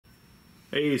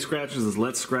Hey, Scratchers, is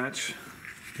Let's Scratch.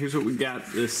 Here's what we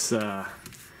got this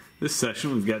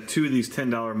session. We've got two of these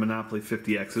 $10 Monopoly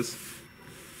 50X's.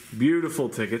 Beautiful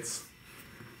tickets.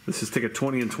 This is ticket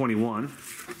 20 and 21.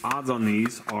 Odds on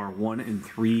these are 1 in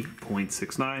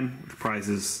 3.69. The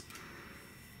prizes,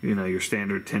 you know, your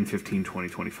standard 10, 15, 20,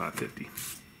 25, 50.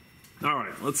 All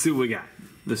right, let's see what we got.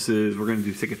 We're going to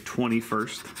do ticket 20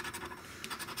 first.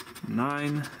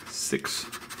 9, 6,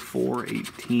 4,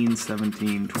 18,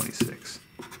 17, 26.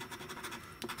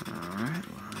 Alright,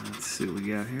 let's see what we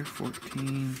got here.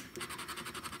 14,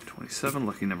 27,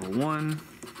 lucky number 1.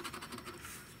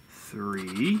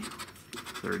 3,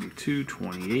 32,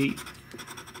 28,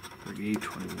 38,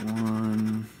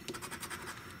 21.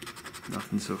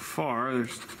 Nothing so far.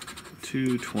 There's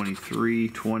 2, 23,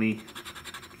 20,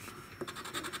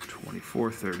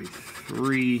 24,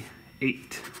 33,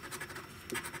 8,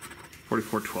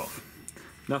 44, 12.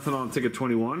 Nothing on ticket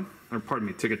 21, or pardon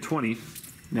me, ticket 20.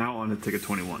 Now on to ticket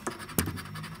 21.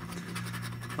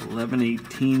 11,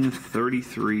 18,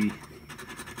 33,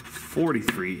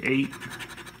 43, 8,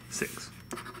 6.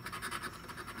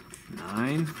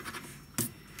 9.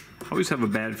 I always have a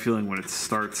bad feeling when it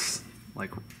starts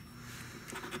like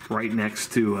right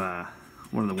next to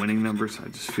one of the winning numbers. I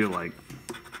just feel like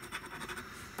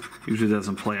usually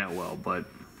doesn't play out well, but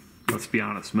let's be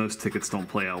honest, most tickets don't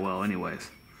play out well anyways.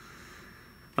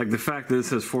 Like the fact that this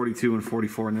says 42 and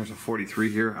 44 and there's a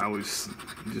 43 here, I always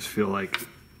just feel like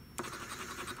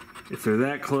if they're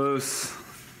that close,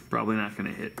 probably not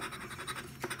going to hit.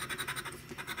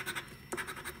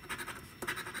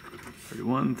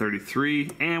 31,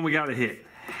 33, and we got a hit.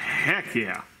 Heck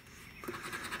yeah.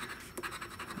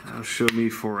 That'll show me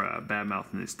for bad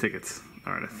mouthing these tickets.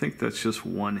 All right, I think that's just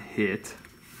one hit.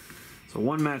 So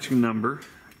one matching number,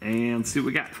 and let's see what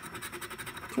we got.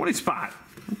 20 spot.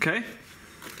 Okay.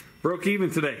 Broke even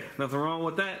today. Nothing wrong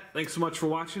with that. Thanks so much for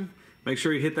watching. Make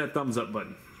sure you hit that thumbs up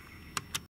button.